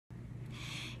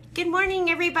Good morning,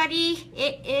 everybody.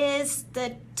 It is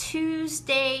the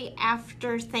Tuesday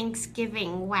after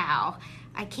Thanksgiving. Wow,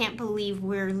 I can't believe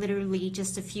we're literally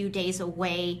just a few days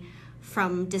away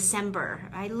from December.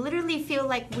 I literally feel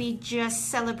like we just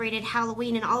celebrated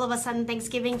Halloween and all of a sudden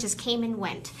Thanksgiving just came and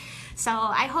went. So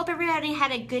I hope everybody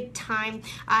had a good time.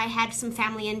 I had some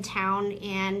family in town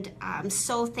and I'm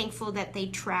so thankful that they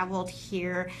traveled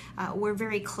here. We're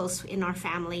very close in our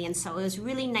family, and so it was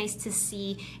really nice to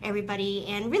see everybody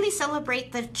and really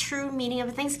celebrate the true meaning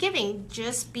of Thanksgiving,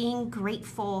 just being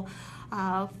grateful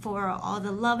for all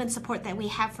the love and support that we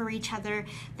have for each other,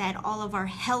 that all of our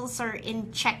healths are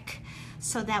in check,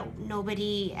 so that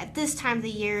nobody at this time of the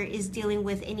year is dealing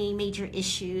with any major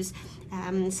issues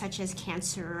such as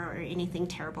cancer or anything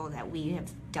terrible that we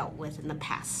have dealt with in the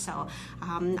past. So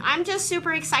I'm just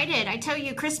super excited. I tell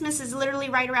you, Christmas is literally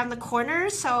right around the corner.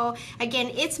 So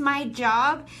again, it's my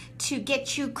job to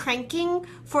get you cranking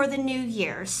for the new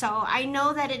year. So I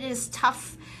know that it is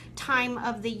tough time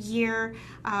of the year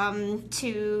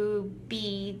to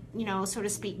be, so to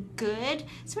speak, good.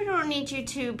 So we don't need you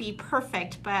to be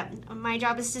perfect, but my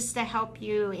job is just to help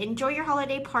you enjoy your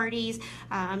holiday parties,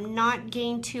 not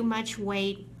gain too much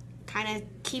weight, kind of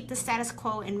keep the status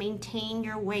quo and maintain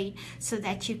your weight so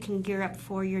that you can gear up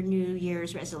for your New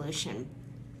Year's resolution.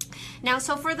 Now,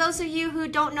 so for those of you who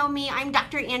don't know me, I'm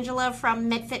Dr. Angela from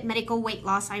MedFit Medical Weight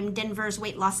Loss. I'm Denver's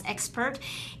weight loss expert,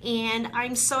 and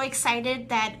I'm so excited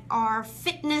that our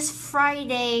Fitness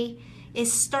Friday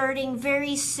is starting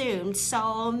very soon.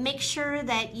 So make sure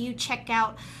that you check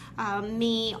out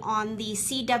me on the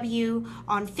CW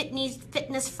on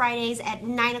Fitness Fridays at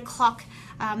 9 o'clock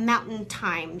Mountain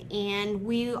Time, and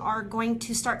we are going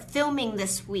to start filming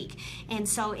this week, and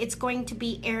so it's going to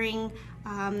be airing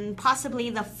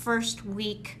possibly the first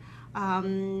week,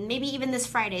 maybe even this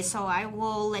Friday, so I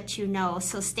will let you know,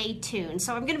 so stay tuned.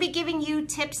 So I'm going to be giving you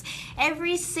tips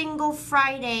every single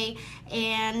Friday,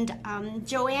 and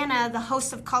Joanna, the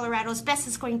host of Colorado's Best,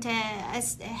 is going to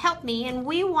help me, and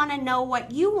we want to know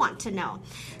what you want to know.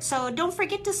 So don't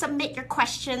forget to submit your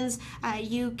questions.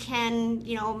 You can,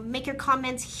 make your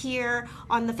comments here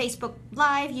on the Facebook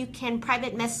Live. You can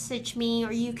private message me,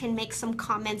 or you can make some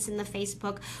comments in the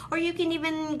Facebook, or you can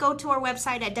even go to our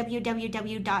website at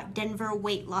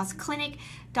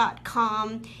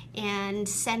www.denverweightlossclinic.com and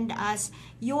send us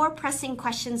your pressing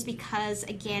questions, because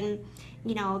again,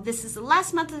 this is the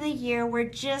last month of the year. We're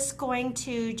just going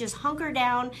to hunker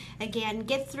down, again,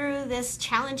 get through this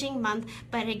challenging month.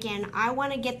 But again, I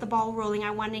want to get the ball rolling.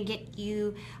 I want to get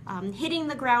you hitting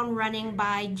the ground running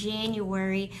by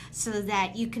January, so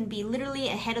that you can be literally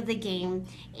ahead of the game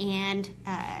and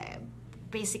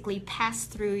basically pass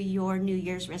through your New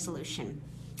Year's resolution.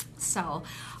 So,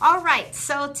 all right,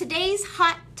 so today's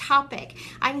hot topic.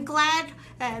 I'm glad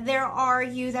there are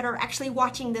you that are actually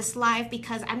watching this live,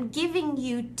 because I'm giving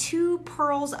you 2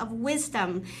 pearls of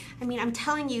wisdom. I mean, I'm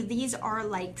telling you, these are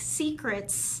like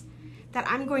secrets that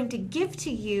I'm going to give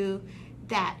to you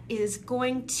that is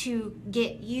going to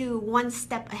get you one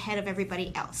step ahead of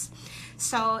everybody else.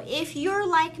 So if you're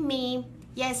like me,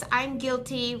 yes, I'm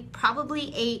guilty,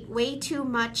 probably ate way too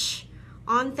much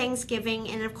on Thanksgiving,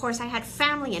 and of course I had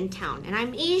family in town, and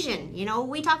I'm Asian,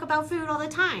 we talk about food all the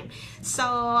time. So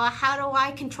how do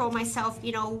I control myself?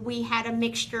 We had a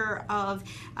mixture of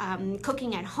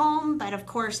cooking at home, but of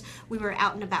course we were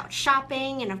out and about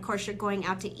shopping, and of course you're going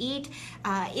out to eat.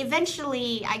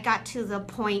 Eventually I got to the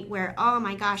point where, oh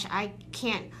my gosh, I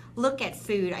can't look at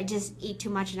food. I just eat too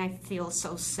much and I feel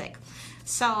so sick.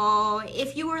 So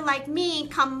if you were like me,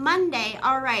 come Monday,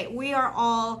 all right, we are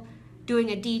all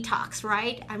doing a detox,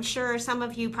 right? I'm sure some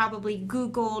of you probably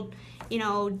Googled,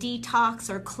 detox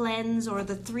or cleanse or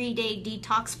the 3-day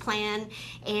detox plan,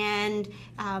 and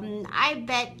I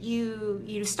bet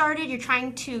you started, you're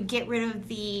trying to get rid of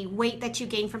the weight that you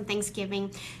gained from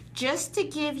Thanksgiving. Just to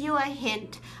give you a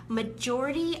hint,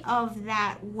 majority of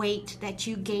that weight that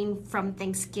you gain from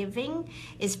Thanksgiving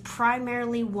is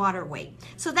primarily water weight.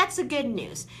 So that's the good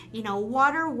news.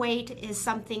 Water weight is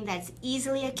something that's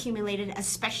easily accumulated,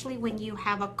 especially when you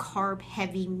have a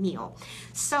carb-heavy meal.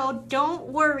 So don't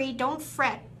worry, don't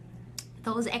fret.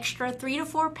 Those extra 3 to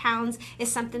 4 pounds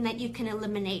is something that you can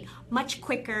eliminate much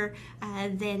quicker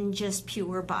than just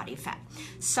pure body fat.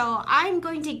 So I'm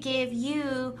going to give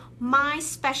you my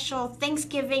special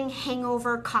Thanksgiving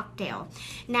hangover cocktail.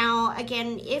 Now,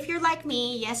 again, if you're like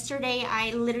me, yesterday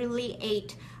I literally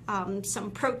ate some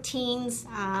proteins,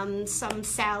 some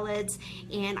salads,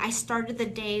 and I started the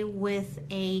day with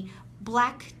a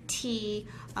black tea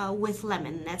with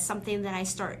lemon. That's something that I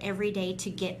start every day to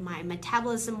get my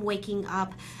metabolism waking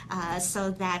up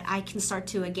so that I can start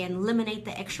to, again, eliminate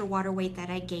the extra water weight that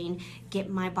I gain, get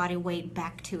my body weight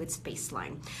back to its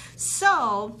baseline.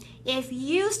 So if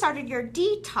you started your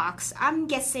detox, I'm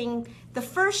guessing the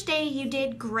first day you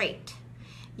did great.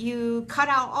 You cut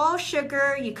out all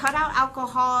sugar, you cut out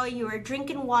alcohol, you were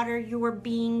drinking water, you were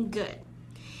being good.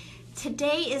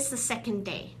 Today is the second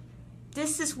day.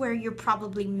 This is where you're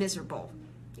probably miserable.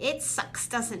 It sucks,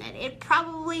 doesn't it? It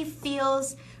probably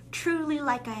feels truly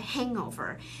like a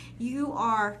hangover. You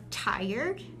are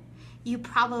tired. You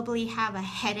probably have a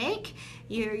headache.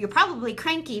 You're probably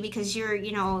cranky because you're,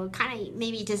 kind of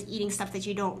maybe just eating stuff that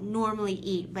you don't normally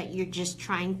eat, but you're just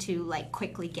trying to like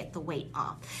quickly get the weight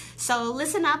off. So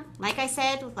listen up. Like I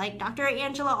said, like Dr.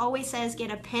 Angela always says,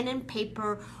 get a pen and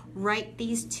paper, write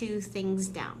these two things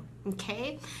down,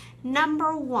 okay?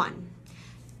 Number one,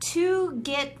 to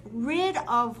get rid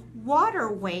of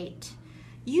water weight,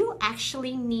 you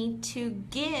actually need to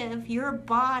give your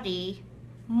body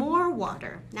more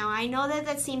water. Now, I know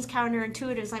that seems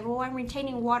counterintuitive. It's like, well, I'm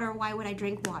retaining water. Why would I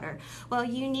drink water? Well,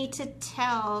 you need to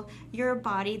tell your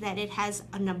body that it has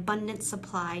an abundant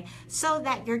supply so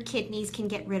that your kidneys can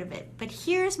get rid of it. But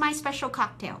here's my special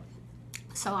cocktail.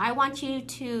 So I want you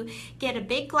to get a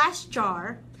big glass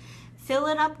jar, fill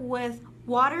it up with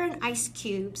water and ice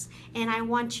cubes, and I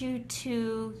want you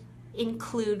to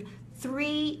include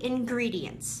 3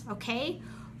 ingredients, okay?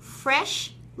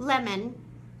 Fresh lemon,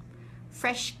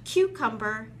 fresh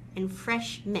cucumber, and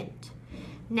fresh mint.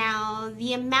 Now,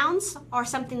 the amounts are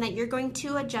something that you're going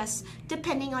to adjust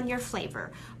depending on your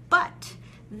flavor, but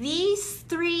these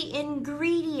 3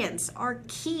 ingredients are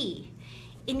key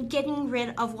in getting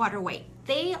rid of water weight.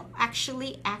 They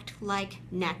actually act like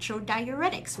natural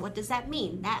diuretics. What does that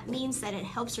mean? That means that it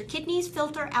helps your kidneys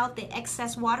filter out the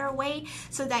excess water weight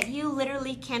so that you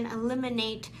literally can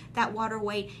eliminate that water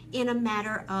weight in a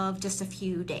matter of just a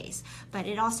few days. But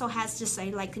it also has just a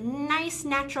nice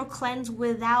natural cleanse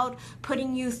without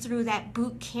putting you through that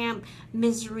boot camp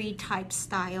misery type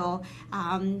style.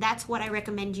 That's what I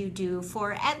recommend you do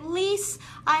for at least,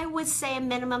 I would say, a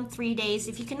minimum 3 days.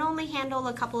 If you can only handle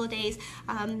a couple of days,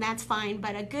 that's fine.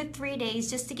 But a good 3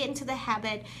 days just to get into the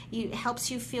habit. It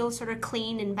helps you feel sort of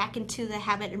clean and back into the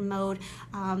habit and mode.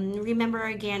 Remember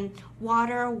again,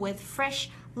 water with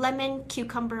fresh lemon,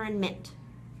 cucumber, and mint.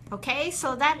 Okay,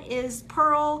 so that is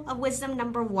pearl of wisdom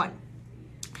number 1.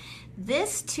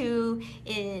 This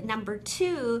number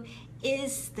 2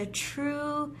 is the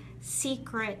true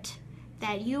secret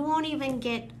that you won't even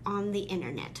get on the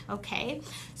internet, okay?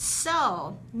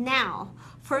 So now,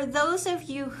 for those of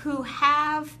you who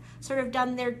have sort of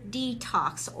done their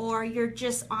detox, or you're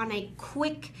just on a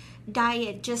quick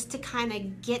diet just to kind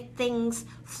of get things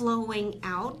flowing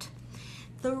out,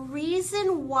 the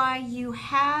reason why you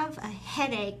have a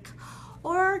headache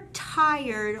or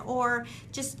tired or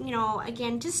just,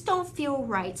 again, just don't feel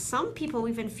right. Some people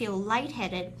even feel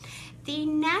lightheaded. The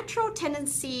natural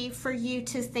tendency for you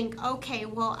to think, okay,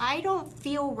 well, I don't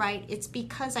feel right. It's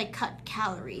because I cut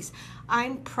calories.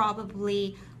 I'm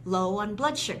probably low on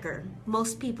blood sugar.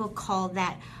 Most people call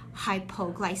that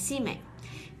hypoglycemic.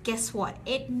 Guess what?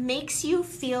 It makes you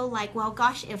feel like, well,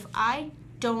 gosh, if I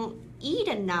don't eat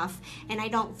enough and I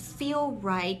don't feel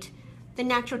right, the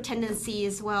natural tendency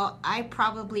is, well, I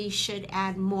probably should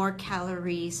add more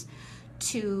calories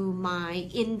to my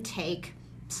intake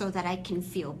so that I can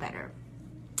feel better.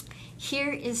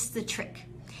 Here is the trick.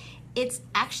 It's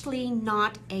actually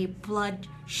not a blood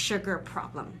sugar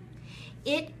problem.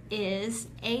 It is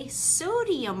a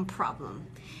sodium problem.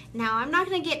 Now, I'm not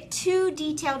going to get too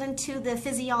detailed into the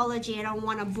physiology. I don't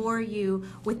want to bore you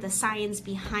with the science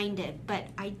behind it, but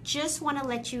I just want to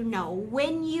let you know,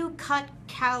 when you cut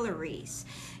calories,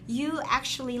 you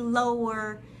actually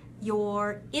lower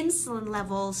your insulin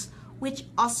levels, which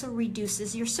also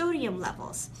reduces your sodium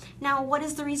levels. Now, what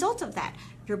is the result of that?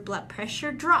 Your blood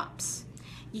pressure drops.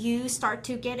 You start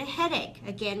to get a headache.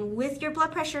 Again, with your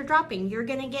blood pressure dropping, you're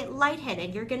gonna get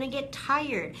lightheaded, you're gonna get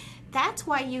tired. That's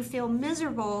why you feel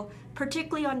miserable,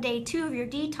 particularly on day 2 of your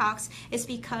detox, is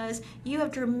because you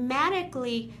have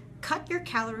dramatically cut your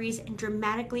calories and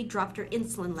dramatically dropped your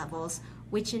insulin levels,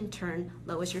 which in turn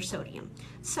lowers your sodium.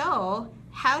 So,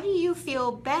 how do you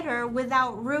feel better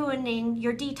without ruining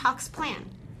your detox plan?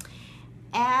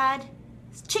 Add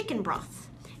chicken broth.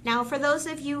 Now, for those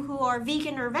of you who are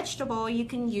vegan or vegetable, you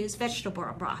can use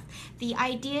vegetable broth. The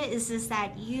idea is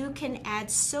that you can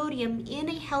add sodium in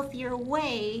a healthier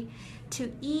way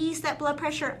to ease that blood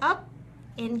pressure up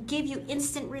and give you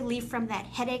instant relief from that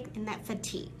headache and that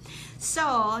fatigue.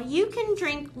 So you can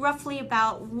drink roughly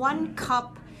about 1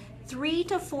 cup 3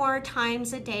 to 4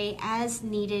 times a day as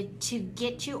needed to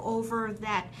get you over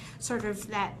that sort of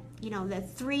that, you know, the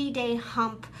 3-day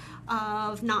hump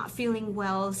of not feeling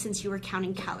well since you were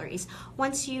counting calories.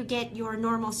 Once you get your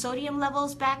normal sodium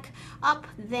levels back up,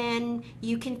 then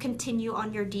you can continue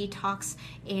on your detox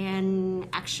and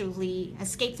actually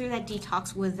escape through that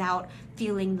detox without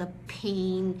feeling the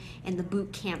pain and the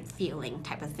boot camp feeling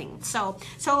type of thing. So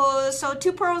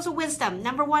 2 pearls of wisdom.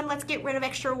 Number 1, let's get rid of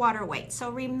extra water weight.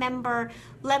 So remember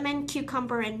lemon,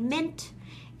 cucumber, and mint.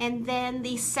 And then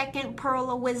the second pearl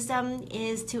of wisdom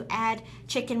is to add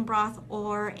chicken broth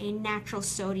or a natural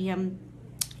sodium.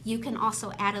 You can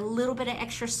also add a little bit of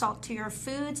extra salt to your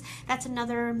foods. That's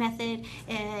another method.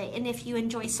 And if you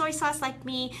enjoy soy sauce like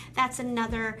me, that's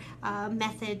another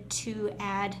method to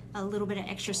add a little bit of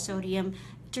extra sodium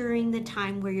during the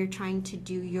time where you're trying to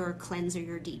do your cleanse or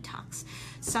your detox.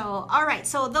 So, all right,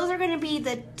 so those are going to be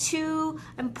the 2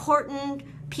 important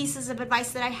pieces of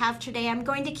advice that I have today. I'm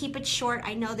going to keep it short.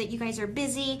 I know that you guys are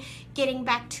busy getting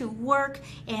back to work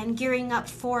and gearing up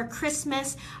for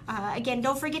Christmas. Again,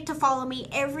 don't forget to follow me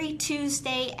every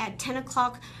Tuesday at 10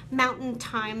 o'clock Mountain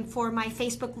Time for my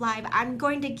Facebook Live. I'm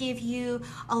going to give you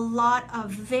a lot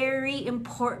of very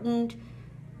important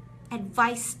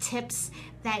advice tips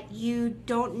that you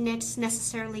don't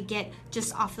necessarily get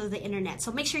just off of the internet.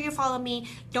 So make sure you follow me.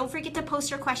 Don't forget to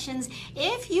post your questions.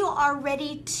 If you are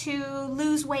ready to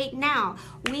lose weight now,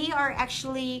 we are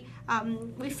actually,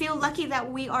 we feel lucky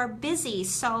that we are busy.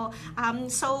 So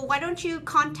why don't you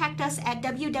contact us at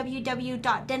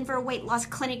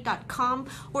www.denverweightlossclinic.com.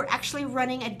 We're actually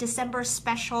running a December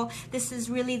special. This is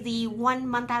really the 1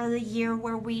 month out of the year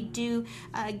where we do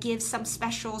give some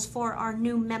specials for our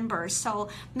new members. So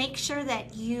make sure that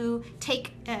you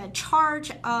take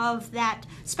charge of that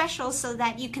special so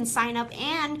that you can sign up,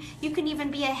 and you can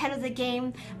even be ahead of the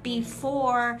game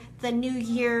before the New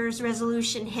Year's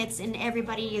resolution hits and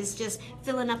everybody is just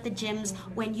filling up the gyms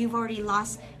when you've already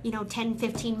lost, you know, 10,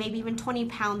 15, maybe even 20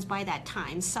 pounds by that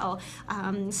time. So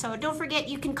don't forget,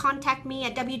 you can contact me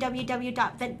at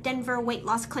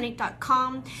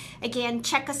www.denverweightlossclinic.com. Again,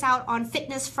 check us out on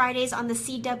Fitness Fridays on the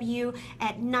CW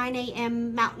at 9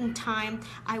 a.m. Mountain Time.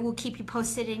 I will keep you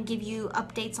posted and give you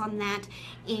updates on that.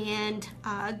 And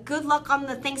good luck on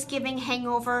the Thanksgiving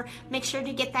hangover. Make sure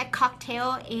to get that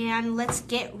cocktail, and let's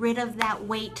get rid of that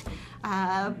weight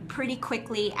pretty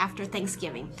quickly after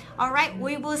Thanksgiving. All right,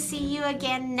 we will see you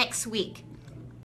again next week.